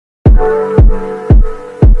Let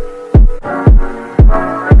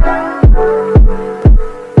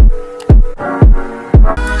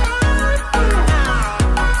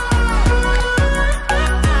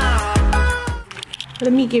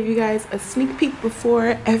me give you guys a sneak peek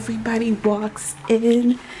before everybody walks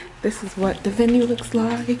in. This is what the venue looks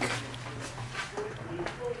like.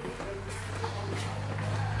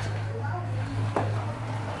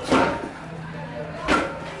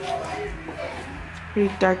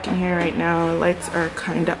 Pretty dark in here right now. The lights are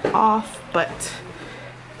kind of off, but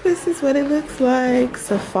this is what it looks like.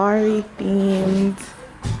 Safari themed.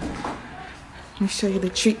 Let me show you the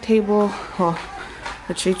treat table. Well,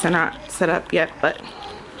 the treats are not set up yet, but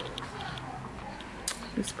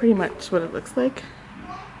it's pretty much what it looks like.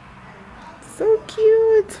 So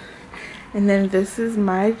cute. And then this is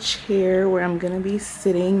my chair where I'm gonna be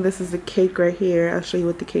sitting. This is the cake right here. I'll show you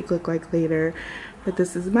what the cake looked like later. But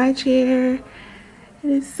this is my chair.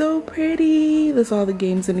 And it's so pretty. There's all the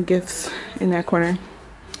games and the gifts in that corner.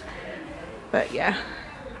 But yeah.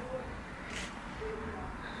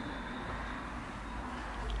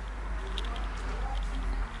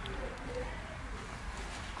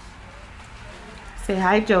 Say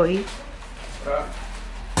hi, Joey.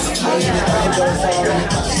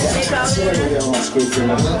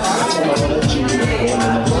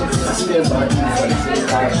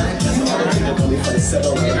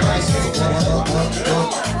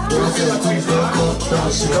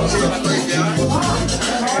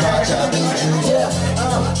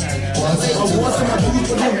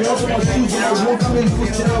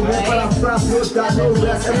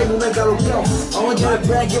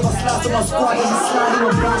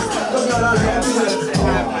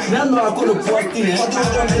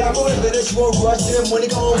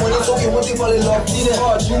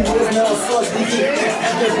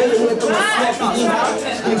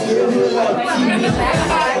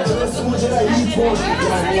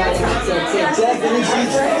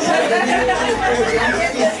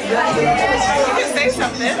 You can say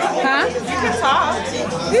something. Huh? You can talk.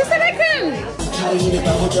 You said I couldn't.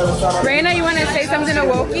 Raina, you want to say something to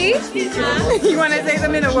Wokie? You want to say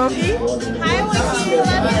something to Wokie? Hi, Wokie.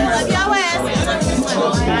 Love y'all ass.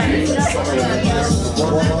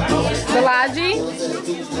 Balaji?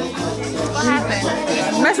 What happened?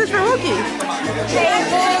 Message for Wokie.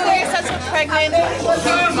 Hey, you're such a pregnant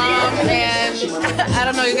mom, and I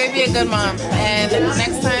don't know, you're gonna be a good mom. And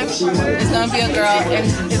next time, it's gonna be a girl,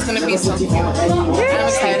 and it's gonna be so cute. I'm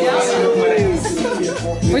excited.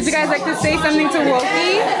 Would you guys like to say something to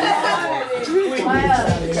Wokie?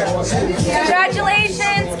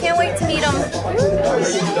 Congratulations! Can't wait to meet him.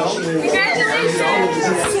 Congratulations!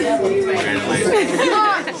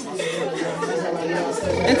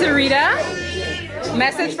 And to Rita?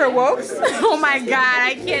 Message for Wokes? Oh my god,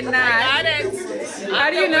 I cannot. I got it. How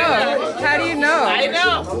do you know? How do you know? I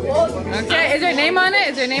know. Okay, is your name on it?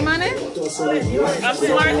 Is your name on it? I'm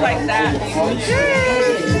smart like that.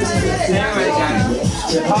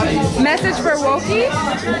 Message for Wokie?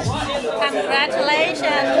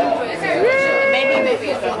 Congratulations! Maybe.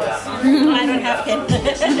 I don't have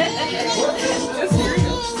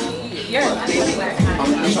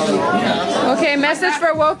Okay, message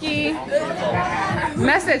for Wokie.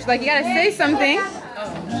 Message, like you gotta say something.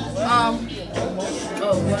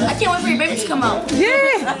 I can't wait for your baby to come out.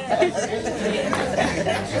 Yeah.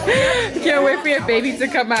 Can't wait for your baby to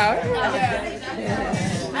come out.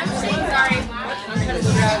 I'm saying sorry. I'm trying to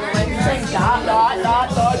go out of the way. Saying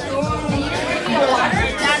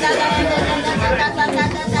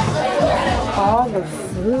All the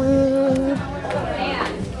food.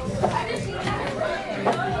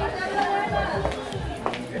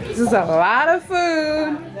 This is a lot of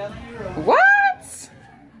food. What?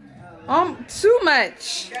 Too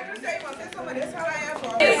much. Put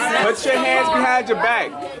your hands behind your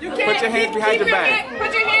back. Put your hands behind your back.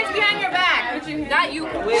 Put your hands behind your back. Not you.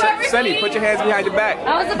 Sonny, put your hands behind your back.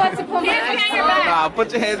 I was about to put my Hands behind your back. Nah,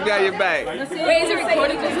 put your hands behind your back. Wait, is it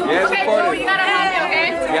recording? Yeah, it's Okay, so recording. you gotta hold me, okay?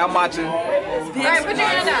 Yeah, I'm watching. Alright, put your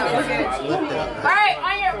hand out. Alright,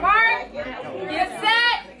 on your mark, get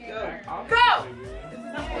set, go!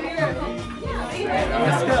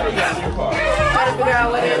 Gotta figure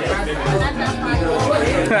out what it is.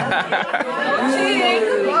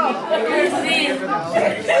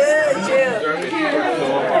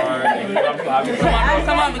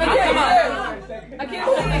 Come on. I can't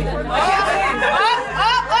see. Up.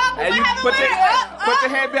 And you put your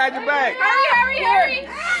hand behind your back. Hurry.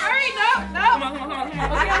 No. Come on.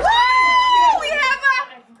 Woo! We have a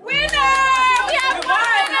winner! We have a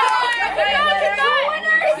winner!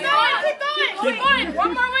 Keep going.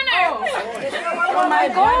 One more winner. Where am I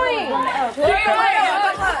going?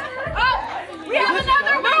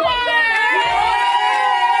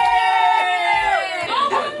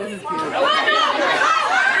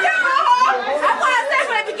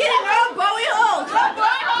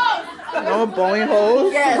 No blowing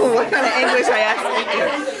holes? Yes. What kind of English are you speaking?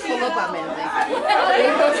 Pull up on me.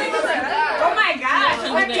 Oh my gosh.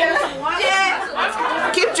 Yeah.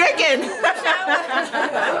 Keep drinking. This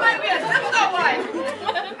might be a difficult one.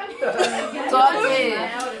 Talk it.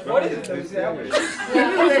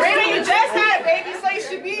 Baby, you just had it, baby, so you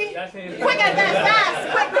should be quick at that, fast,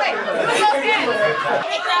 quick.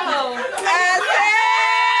 Take that home.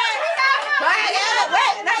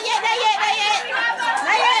 Wait, not yet.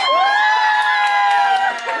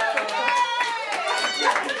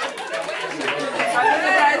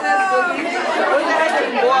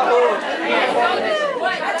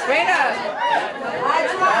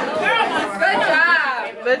 Good job.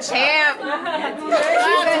 The champ. I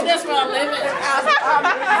did this for a living.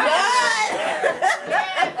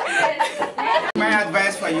 My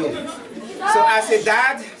advice for you. So as a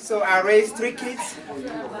dad, so I raised 3 kids.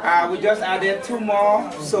 We just added 2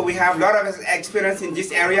 more, so we have a lot of experience in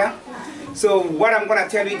this area. So what I'm gonna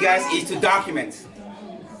tell you guys is to document.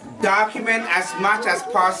 Document as much as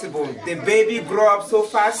possible. The baby grow up so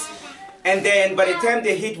fast, and then by the time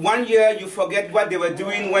they hit 1 year, you forget what they were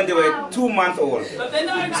doing when they were 2 months old.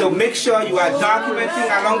 So make sure you are documenting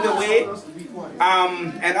along the way.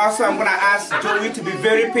 And also I'm gonna ask Joey to be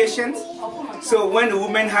very patient. So when the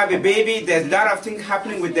women have a baby, there's a lot of things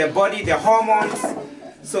happening with their body, their hormones.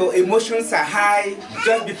 So emotions are high,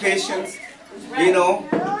 just be patient. You know,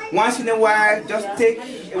 once in a while, just take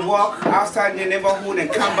a walk outside the neighborhood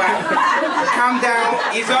and come back. Calm down,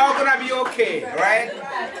 it's all gonna be okay, right?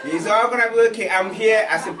 It's all gonna be okay. I'm here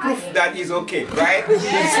as a proof that it's okay, right?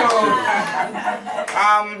 So,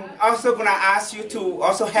 I'm also gonna ask you to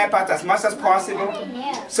also help out as much as possible.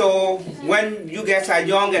 So, when you guys are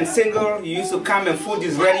young and single, you used to come and food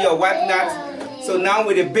is ready or whatnot. So now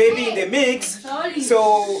with a baby in the mix,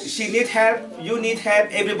 so she need help, you need help,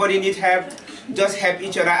 everybody need help. Just help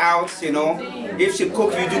each other out, you know. If she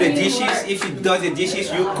cook, you do the dishes. If she does the dishes,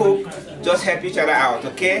 you cook. Just help each other out,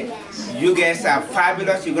 okay? You guys are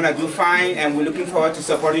fabulous. You're gonna do fine, and we're looking forward to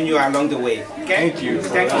supporting you along the way. Okay? Thank you.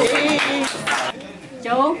 Thank you.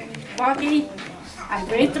 Joe, Wokie, I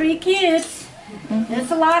raised 3 kids.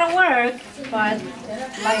 It's a lot of work, but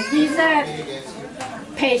like he said,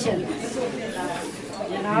 patience.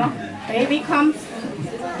 You know, baby comes,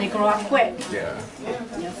 they grow up quick. Yeah.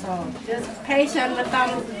 Yeah, so just patient with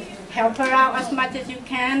them, help her out as much as you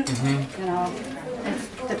can. You know, it's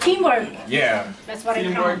the teamwork. Yeah. That's what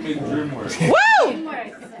Teamwork it is dreamwork. Woo!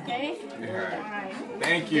 Teamwork, okay? Yeah. All right.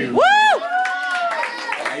 Thank you. Woo!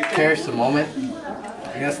 Cherish the moment.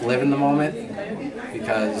 I guess live in the moment,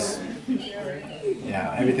 because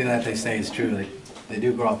yeah, everything that they say is true. They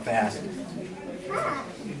do grow up fast.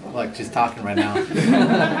 Look, she's talking right now. But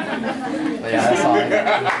yeah, that's all.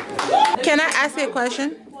 Can I ask you a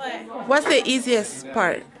question? What? What's the easiest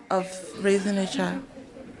part of raising a child?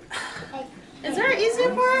 Is there an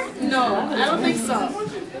easier part? No, I don't think so.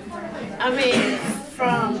 I mean,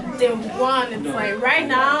 from the one, it's like right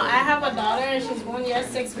now, I have a daughter and she's 1 year,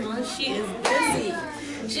 6 months. She is busy.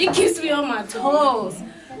 She keeps me on my toes.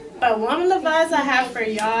 But one of the advice I have for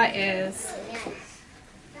y'all is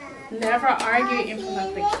never argue in front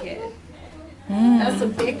of the kid. That's a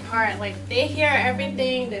big part. Like, they hear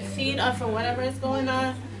everything, they feed off of whatever is going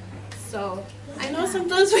on. So I know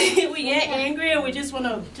sometimes we get angry and we just want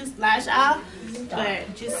to just lash out, but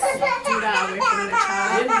just do that away from the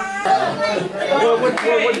child.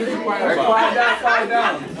 Quiet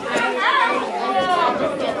down.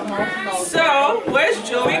 So, where's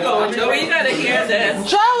Joey going? Joey, you gotta hear this.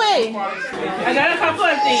 Joey! I got a couple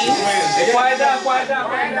of things. Quiet down.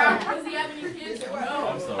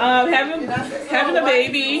 Having a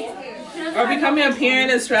baby or becoming a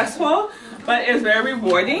parent is stressful, but it's very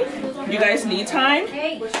rewarding. You guys need time.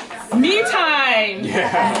 Me time!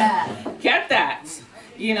 Yeah. Get that.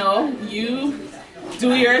 You know, you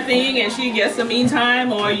do your thing and she gets the me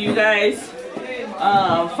time, or you guys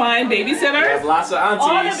find babysitters. Lots of aunties.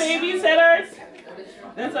 All the babysitters.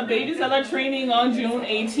 There's a babysitter training on June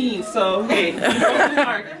 18th, so hey,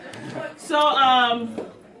 so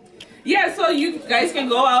yeah, so you guys can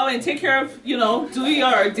go out and take care of, you know, do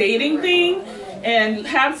your dating thing and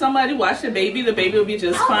have somebody watch the baby. The baby will be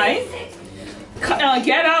just fine.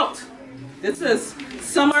 Get out. This is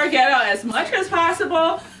summer. Get out as much as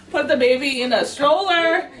possible. Put the baby in a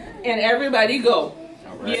stroller and everybody go.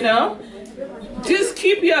 Right. You know, just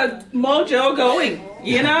keep your mojo going.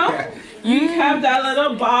 You know, you have that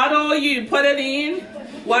little bottle. You put it in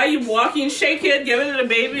while you're walking. Shake it, give it to the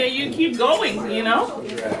baby, and you keep going. You know,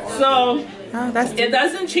 so it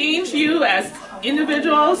doesn't change you as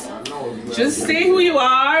individuals. Just stay who you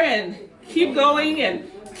are and keep going. And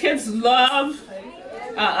kids love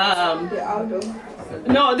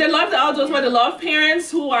No, they love the outdoors, but they love parents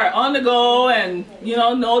who are on the go and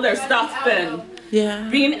know their stuff and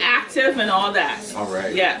being active and all that. All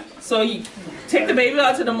right. Yeah. So you take the baby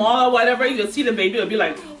out to the mall or whatever, you'll see the baby will be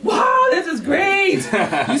like, wow, this is great.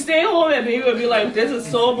 You stay home and baby will be like, this is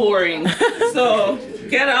so boring. So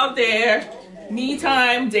get out there, me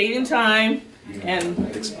time, dating time,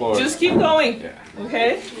 and explore. Just keep going. Yeah.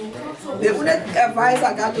 Okay? The only advice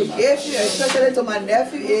I got to give you, especially to my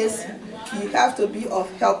nephew, is you have to be of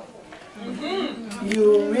help.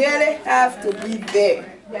 You really have to be there.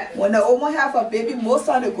 When a woman have a baby, most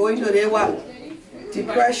of them go into their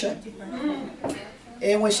depression.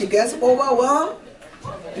 And when she gets overwhelmed,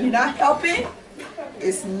 you're not helping,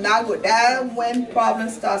 it's not good. That's when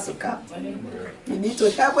problems start to come. You need to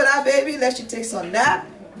help with that baby, let you take some nap.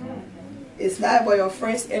 It's not about your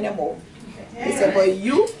friends anymore. It's about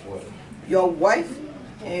you, your wife,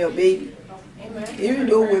 and your baby. Even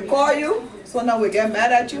though we call you, sometimes we get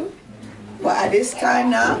mad at you, but at this time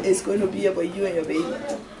now, it's going to be about you and your baby.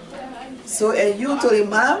 So, and you to the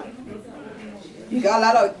mom, you got a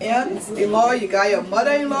lot of aunts-in-law, you got your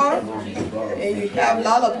mother-in-law, and you have a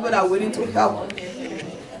lot of people that are willing to help.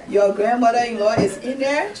 Your grandmother-in-law is in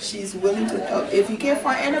there, she's willing to help. If you can't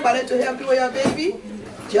find anybody to help you with your baby,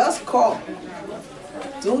 just call.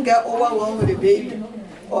 Don't get overwhelmed with the baby,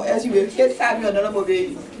 or else you will hate having another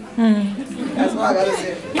baby. That's what I gotta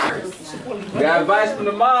say. Got advice from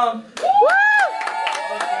the mom. Woo!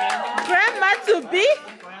 Grandma to be?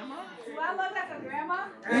 Do I look like a grandma?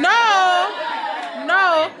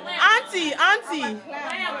 No, auntie.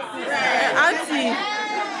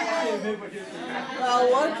 Well,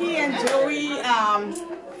 Wokie and Joey,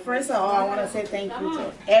 first of all, I want to say thank you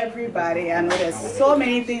to everybody. I know there's so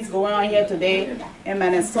many things going on here today in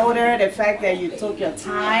Minnesota. The fact that you took your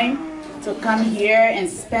time to come here and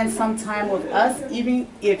spend some time with us, even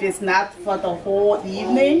if it's not for the whole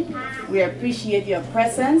evening. We appreciate your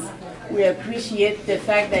presence. We appreciate the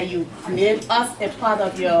fact that you made us a part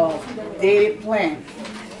of your daily plan.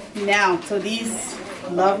 Now, to these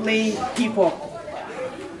lovely people,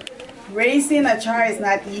 raising a child is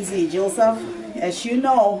not easy, Joseph. As you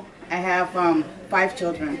know, I have 5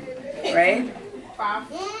 children, right?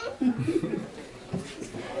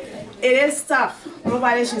 It is tough.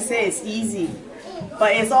 Nobody should say it's easy,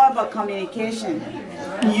 but it's all about communication.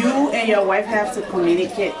 You and your wife have to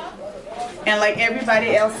communicate. And like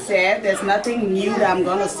everybody else said, there's nothing new that I'm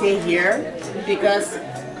gonna say here because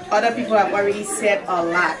other people have already said a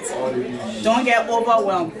lot. Don't get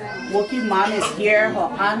overwhelmed. Wokie mom is here, her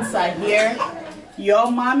aunts are here. Your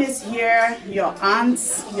mom is here, your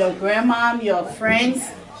aunts, your grandmom, your friends.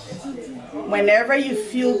 Whenever you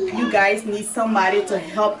feel you guys need somebody to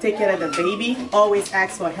help take care of the baby, always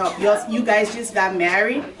ask for help. You guys just got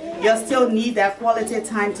married, you still need that quality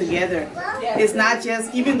time together. It's not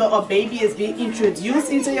just, even though a baby is being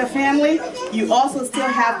introduced into your family, you also still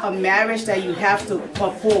have a marriage that you have to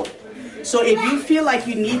uphold. So if you feel like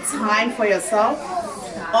you need time for yourself,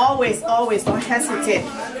 always don't hesitate.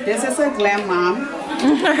 This is a glam mom.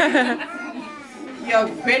 Your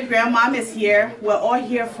great grandmom is here. We're all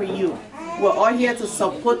here for you. We're all here to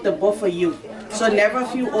support the both of you. So never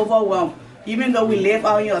feel overwhelmed. Even though we live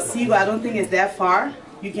out in Otsego, I don't think it's that far.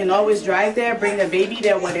 You can always drive there, bring the baby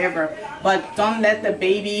there, whatever. But don't let the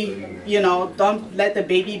baby, don't let the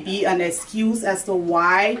baby be an excuse as to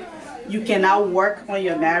why you cannot work on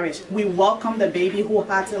your marriage. We welcome the baby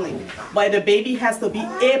wholeheartedly, but the baby has to be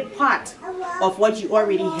a part of what you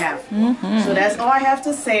already have. So that's all I have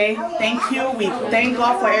to say. Thank you. We thank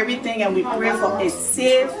God for everything, and we pray for a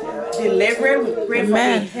safe delivery. We pray for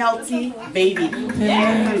a healthy baby.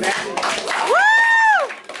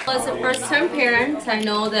 As a first-time parent, I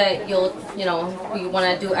know that you want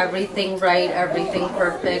to do everything right, everything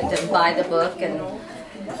perfect, and buy the book. And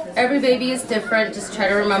every baby is different. Just try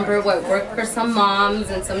to remember what worked for some moms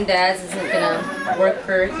and some dads isn't gonna work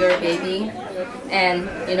for your baby. And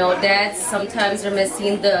dads sometimes are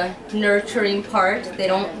missing the nurturing part. They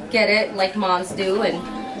don't get it like moms do, and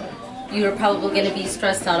you're probably gonna be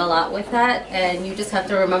stressed out a lot with that. And you just have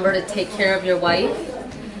to remember to take care of your wife.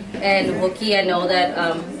 And Wokie, I know that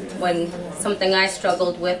when something I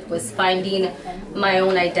struggled with was finding my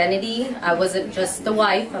own identity. I wasn't just the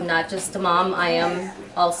wife, I'm not just a mom, I am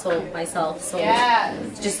also myself. So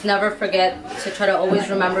just never forget to try to always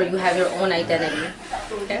remember you have your own identity.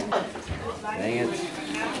 Okay? Dang it.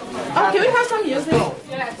 Oh, can we have some music?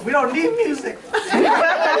 Yes. We don't need music. We need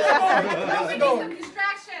some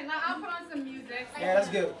distraction. Now I'll put on some music. Yeah, that's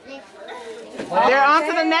good. They're on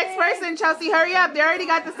to the next person. Chelsea, hurry up. They already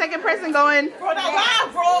got the second person going. Bro,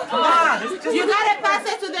 come on. You gotta pass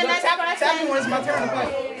it to the next person. Tell me when it's my turn to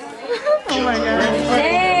play. Oh my god.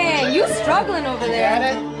 Dang, you struggling over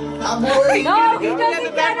there. I'm worried. No, he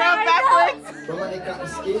doesn't get it.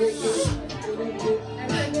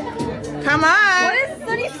 Come on. What is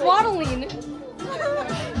Sunny swaddling?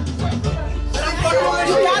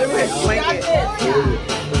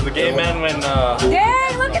 The gay man when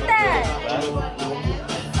Dang, look at that.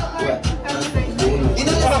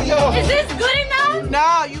 Is this good enough?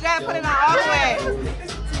 No, you gotta put it on all the way.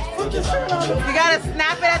 You gotta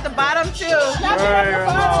snap it at the bottom too. I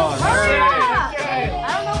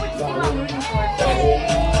don't know which team I'm rooting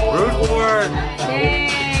for. root for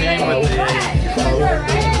same with the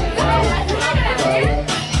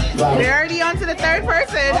They're already on to the third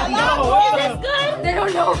person. Is this good? They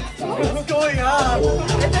don't know. What's going on? Is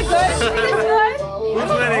it good? Is it good? who's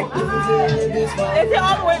winning? Is it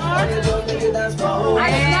all the way on? I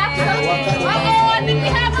snapped something. Uh-oh, I think we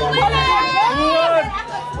have a winner.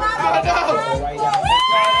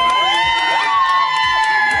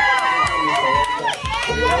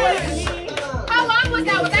 How long was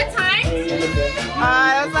that? Was that time?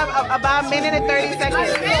 It was about a minute and 30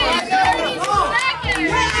 seconds.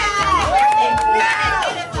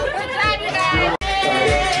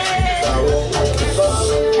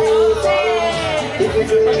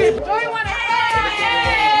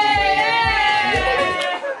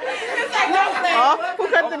 Oh, who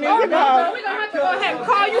cut the music off? We're gonna have to go ahead and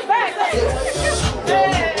call you back.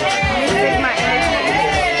 Music is my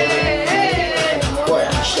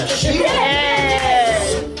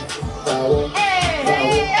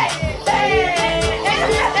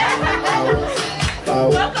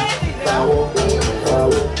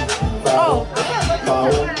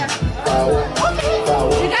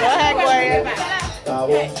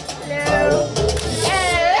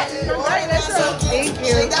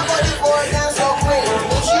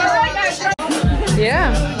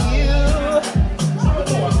Yeah.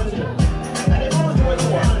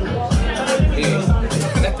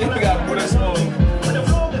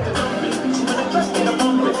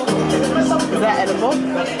 Is that edible? I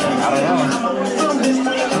don't know.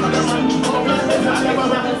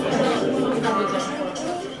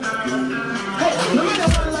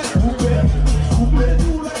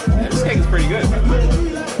 Yeah, this cake is pretty good.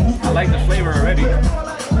 I like the flavor already.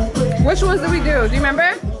 Which ones did we do? Do you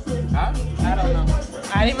remember? Huh? I don't know.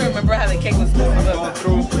 I didn't even remember how the cake was supposed to look.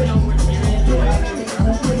 Going through.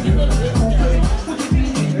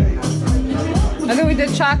 I think we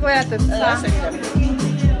did chocolate at the top.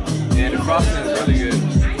 Yeah, the frosting is really good.